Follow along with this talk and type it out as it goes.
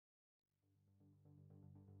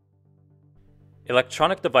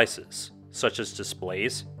Electronic devices, such as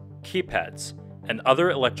displays, keypads, and other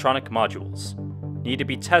electronic modules, need to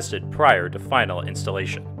be tested prior to final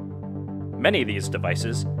installation. Many of these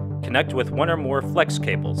devices connect with one or more flex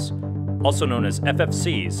cables, also known as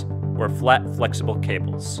FFCs or flat flexible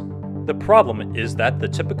cables. The problem is that the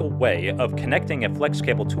typical way of connecting a flex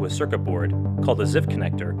cable to a circuit board, called a ZIF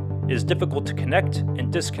connector, is difficult to connect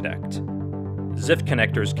and disconnect. ZIF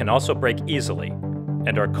connectors can also break easily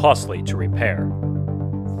and are costly to repair.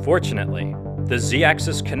 Fortunately, the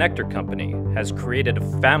Z-Axis Connector Company has created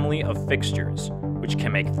a family of fixtures which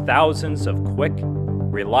can make thousands of quick,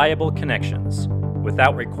 reliable connections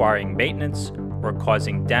without requiring maintenance or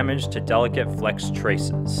causing damage to delicate flex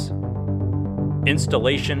traces.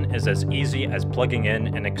 Installation is as easy as plugging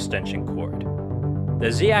in an extension cord.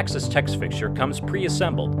 The Z-Axis test fixture comes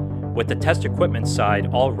pre-assembled with the test equipment side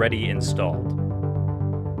already installed.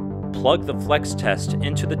 Plug the flex test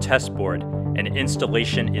into the test board and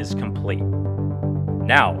installation is complete.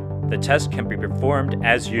 Now, the test can be performed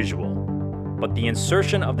as usual, but the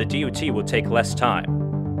insertion of the DUT will take less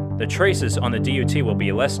time. The traces on the DUT will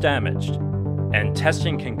be less damaged, and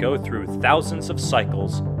testing can go through thousands of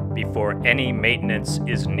cycles before any maintenance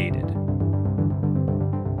is needed.